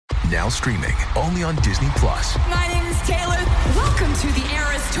Now streaming only on Disney Plus. My name is Taylor. Welcome to the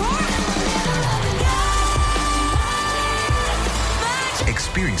Eras Tour.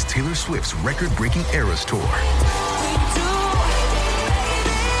 Experience Taylor Swift's record-breaking Eras Tour.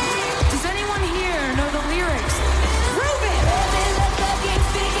 Does anyone here know the lyrics? Prove it!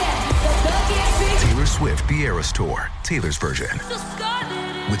 Taylor Swift The Eras Tour, Taylor's version,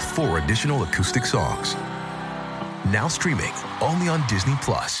 with 4 additional acoustic songs. Now streaming only on Disney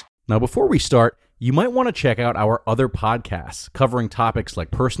Plus. Now, before we start, you might want to check out our other podcasts covering topics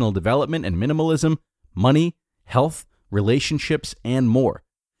like personal development and minimalism, money, health, relationships, and more.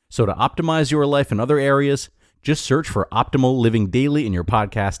 So to optimize your life in other areas, just search for Optimal Living Daily in your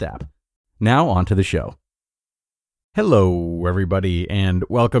podcast app. Now, on to the show. Hello, everybody, and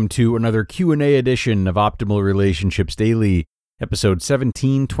welcome to another Q&A edition of Optimal Relationships Daily, episode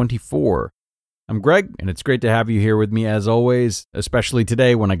 1724. I'm Greg, and it's great to have you here with me as always, especially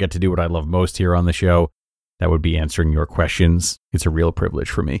today when I get to do what I love most here on the show. That would be answering your questions. It's a real privilege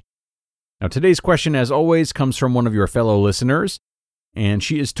for me. Now, today's question, as always, comes from one of your fellow listeners, and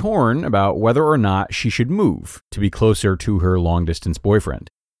she is torn about whether or not she should move to be closer to her long-distance boyfriend.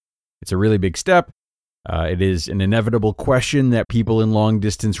 It's a really big step. It is an inevitable question that people in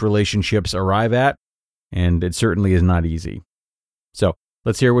long-distance relationships arrive at, and it certainly is not easy. So,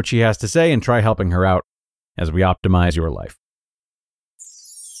 let's hear what she has to say and try helping her out as we optimize your life.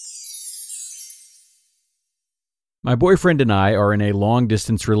 My boyfriend and I are in a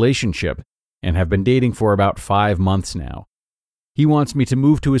long-distance relationship and have been dating for about 5 months now. He wants me to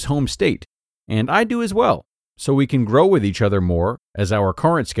move to his home state, and I do as well, so we can grow with each other more as our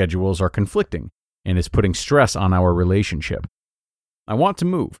current schedules are conflicting and is putting stress on our relationship. I want to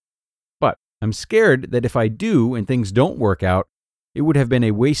move, but I'm scared that if I do and things don't work out, it would have been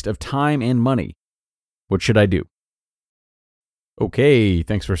a waste of time and money. What should I do? Okay,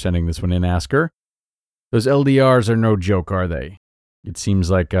 thanks for sending this one in, Asker. Those LDRs are no joke, are they? It seems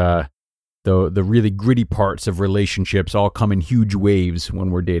like the really gritty parts of relationships all come in huge waves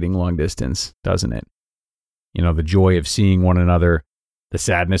when we're dating long distance, doesn't it? You know, the joy of seeing one another, the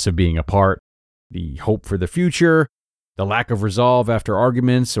sadness of being apart, the hope for the future, the lack of resolve after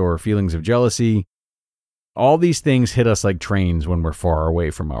arguments or feelings of jealousy. All these things hit us like trains when we're far away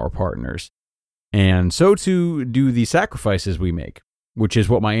from our partners. And so too do the sacrifices we make, which is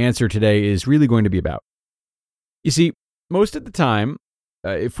what my answer today is really going to be about. You see, most of the time,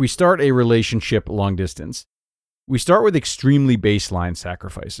 if we start a relationship long distance, we start with extremely baseline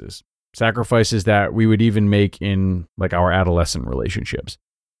sacrifices. Sacrifices that we would even make in like our adolescent relationships.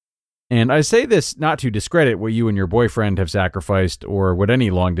 And I say this not to discredit what you and your boyfriend have sacrificed or what any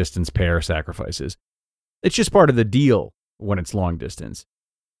long distance pair sacrifices. It's just part of the deal when it's long distance.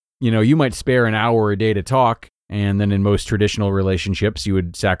 You know, you might spare an hour a day to talk, and then in most traditional relationships, you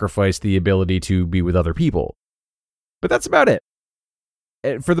would sacrifice the ability to be with other people. But that's about it.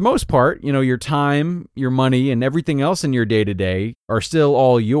 For the most part, you know, your time, your money, and everything else in your day-to-day are still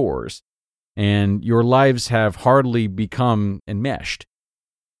all yours, and your lives have hardly become enmeshed.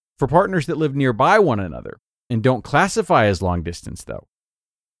 For partners that live nearby one another and don't classify as long distance, though,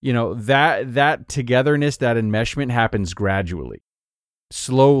 you know, that togetherness, that enmeshment happens gradually.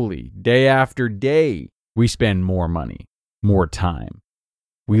 Slowly, day after day, we spend more money, more time.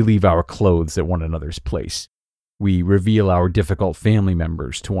 We leave our clothes at one another's place. We reveal our difficult family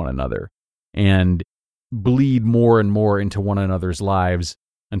members to one another and bleed more and more into one another's lives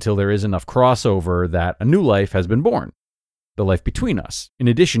until there is enough crossover that a new life has been born, the life between us, in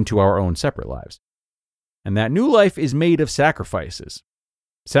addition to our own separate lives. And that new life is made of sacrifices.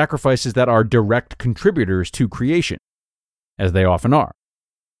 Sacrifices that are direct contributors to creation, as they often are.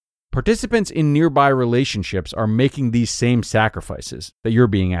 Participants in nearby relationships are making these same sacrifices that you're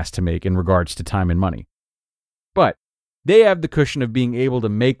being asked to make in regards to time and money. But they have the cushion of being able to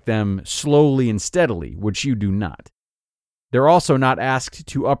make them slowly and steadily, which you do not. They're also not asked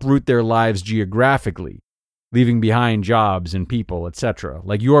to uproot their lives geographically, leaving behind jobs and people, etc.,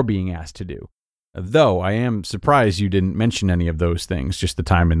 like you're being asked to do. Though I am surprised you didn't mention any of those things, just the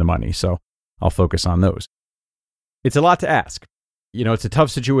time and the money, so I'll focus on those. It's a lot to ask. You know, it's a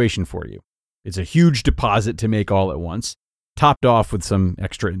tough situation for you. It's a huge deposit to make all at once, topped off with some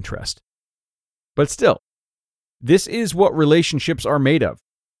extra interest. But still, this is what relationships are made of,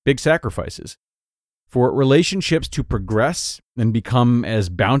 big sacrifices. For relationships to progress and become as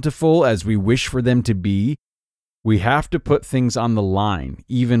bountiful as we wish for them to be, we have to put things on the line,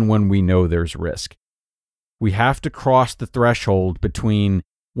 even when we know there's risk. We have to cross the threshold between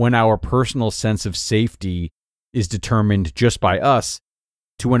when our personal sense of safety is determined just by us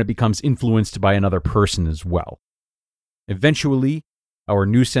to when it becomes influenced by another person as well. Eventually, our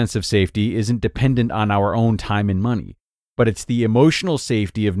new sense of safety isn't dependent on our own time and money, but it's the emotional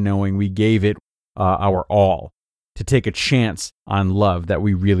safety of knowing we gave it our all to take a chance on love that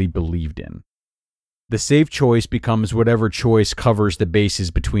we really believed in. The safe choice becomes whatever choice covers the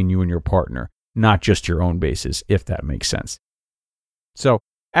bases between you and your partner, not just your own bases, if that makes sense. So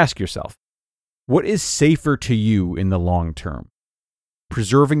ask yourself, what is safer to you in the long term?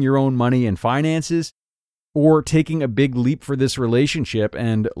 Preserving your own money and finances, or taking a big leap for this relationship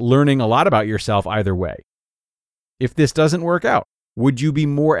and learning a lot about yourself either way? If this doesn't work out, would you be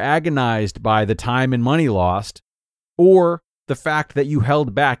more agonized by the time and money lost, or the fact that you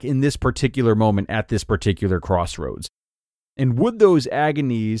held back in this particular moment at this particular crossroads? And would those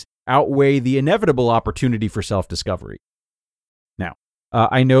agonies outweigh the inevitable opportunity for self-discovery? Now,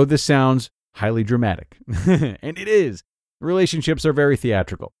 I know this sounds highly dramatic, and it is. Relationships are very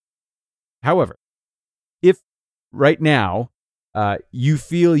theatrical. However, if right now you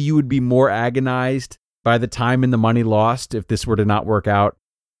feel you would be more agonized by the time and the money lost if this were to not work out,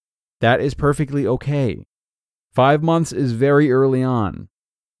 that is perfectly okay. 5 months is very early on.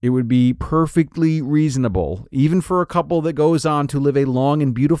 It would be perfectly reasonable, even for a couple that goes on to live a long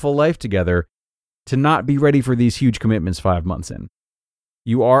and beautiful life together, to not be ready for these huge commitments 5 months in.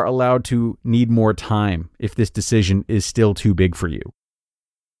 You are allowed to need more time if this decision is still too big for you.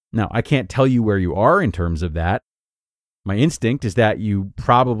 Now, I can't tell you where you are in terms of that. My instinct is that you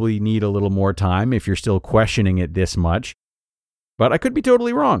probably need a little more time if you're still questioning it this much, but I could be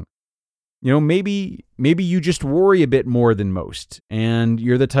totally wrong. Maybe you just worry a bit more than most, and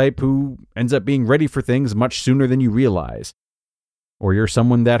you're the type who ends up being ready for things much sooner than you realize. Or you're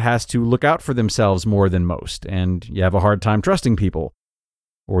someone that has to look out for themselves more than most, and you have a hard time trusting people.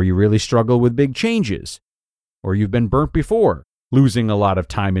 Or you really struggle with big changes. Or you've been burnt before, losing a lot of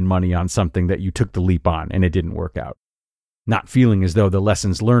time and money on something that you took the leap on and it didn't work out. Not feeling as though the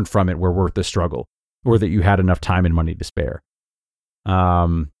lessons learned from it were worth the struggle, or that you had enough time and money to spare.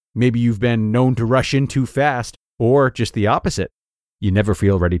 Maybe you've been known to rush in too fast, or just the opposite. You never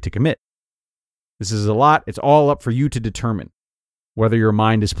feel ready to commit. This is a lot. It's all up for you to determine whether your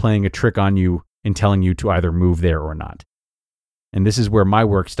mind is playing a trick on you and telling you to either move there or not. And this is where my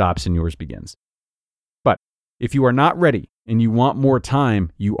work stops and yours begins. But if you are not ready and you want more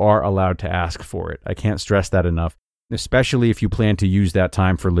time, you are allowed to ask for it. I can't stress that enough, especially if you plan to use that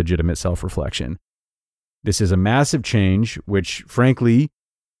time for legitimate self-reflection. This is a massive change, which, frankly,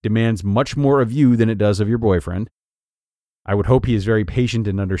 demands much more of you than it does of your boyfriend. I would hope he is very patient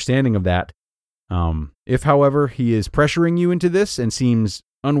and understanding of that. If, however, he is pressuring you into this and seems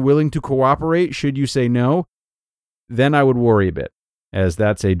unwilling to cooperate should you say no, then I would worry a bit, as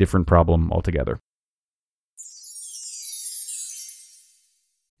that's a different problem altogether.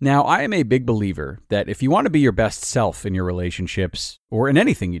 Now, I am a big believer that if you want to be your best self in your relationships, or in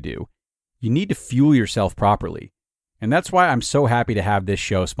anything you do, you need to fuel yourself properly. And that's why I'm so happy to have this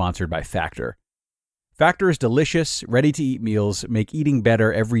show sponsored by Factor. Factor's delicious, ready-to-eat meals make eating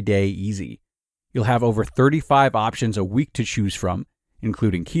better every day easy. You'll have over 35 options a week to choose from,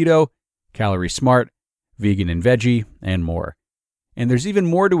 including keto, calorie smart, vegan and veggie, and more. And there's even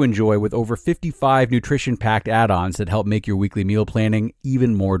more to enjoy with over 55 nutrition-packed add-ons that help make your weekly meal planning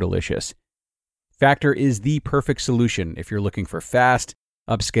even more delicious. Factor is the perfect solution if you're looking for fast,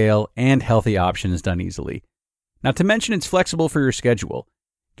 upscale, and healthy options done easily. Not to mention it's flexible for your schedule.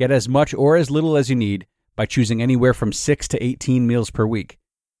 Get as much or as little as you need by choosing anywhere from 6 to 18 meals per week.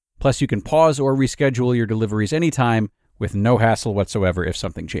 Plus, you can pause or reschedule your deliveries anytime with no hassle whatsoever if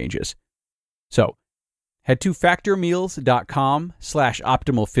something changes. So, head to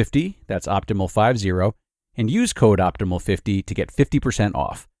factormeals.com/optimal50, that's optimal50, and use code optimal50 to get 50%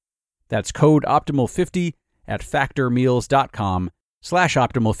 off. That's code optimal50 at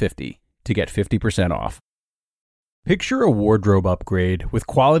factormeals.com/optimal50 to get 50% off. Picture a wardrobe upgrade with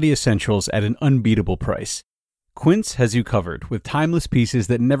quality essentials at an unbeatable price. Quince has you covered with timeless pieces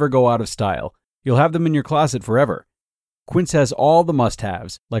that never go out of style. You'll have them in your closet forever. Quince has all the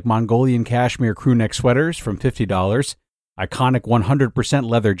must-haves, like Mongolian cashmere crewneck sweaters from $50, iconic 100%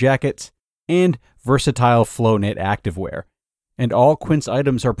 leather jackets, and versatile flow knit activewear. And all Quince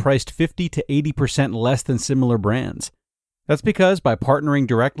items are priced 50 to 80% less than similar brands. That's because by partnering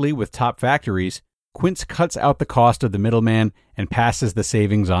directly with top factories, Quince cuts out the cost of the middleman and passes the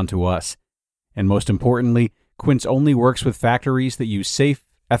savings on to us. And most importantly, Quince only works with factories that use safe,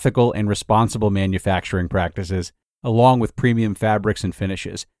 ethical, and responsible manufacturing practices, along with premium fabrics and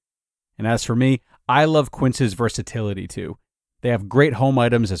finishes. And as for me, I love Quince's versatility too. They have great home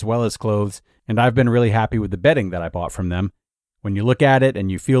items as well as clothes, and I've been really happy with the bedding that I bought from them. When you look at it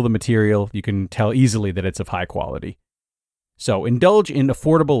and you feel the material, you can tell easily that it's of high quality. So indulge in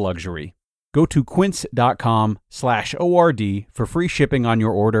affordable luxury. Go to quince.com/ORD for free shipping on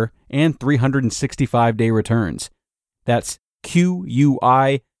your order and 365-day returns. That's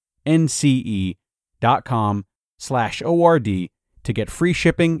QUINCE.com/ORD to get free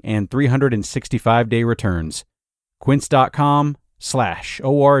shipping and 365-day returns.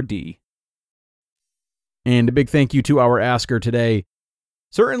 Quince.com/ORD. And a big thank you to our asker today.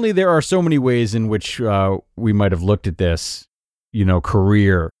 Certainly there are so many ways in which we might have looked at this,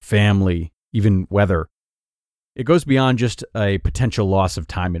 career, family, even weather. It goes beyond just a potential loss of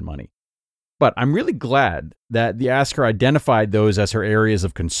time and money. But I'm really glad that the asker identified those as her areas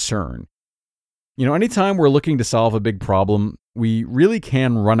of concern. Anytime we're looking to solve a big problem, we really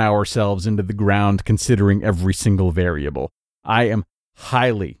can run ourselves into the ground considering every single variable. I am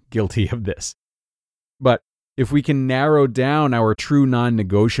highly guilty of this. But if we can narrow down our true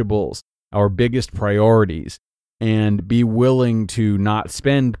non-negotiables, our biggest priorities, and be willing to not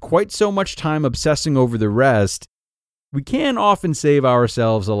spend quite so much time obsessing over the rest, we can often save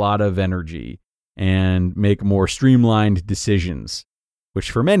ourselves a lot of energy and make more streamlined decisions, which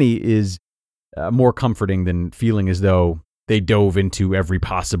for many is more comforting than feeling as though they dove into every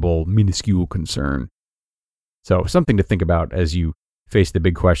possible minuscule concern. So something to think about as you face the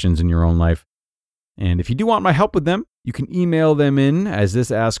big questions in your own life. And if you do want my help with them, you can email them in as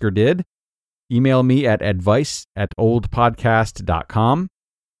this asker did. Email me at advice@oldpodcast.com,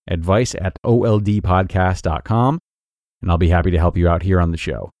 advice@oldpodcast.com, and I'll be happy to help you out here on the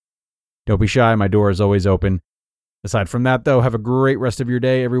show. Don't be shy, my door is always open. Aside from that, though, have a great rest of your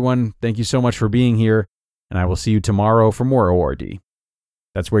day, everyone. Thank you so much for being here, and I will see you tomorrow for more ORD.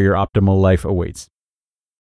 That's where your optimal life awaits.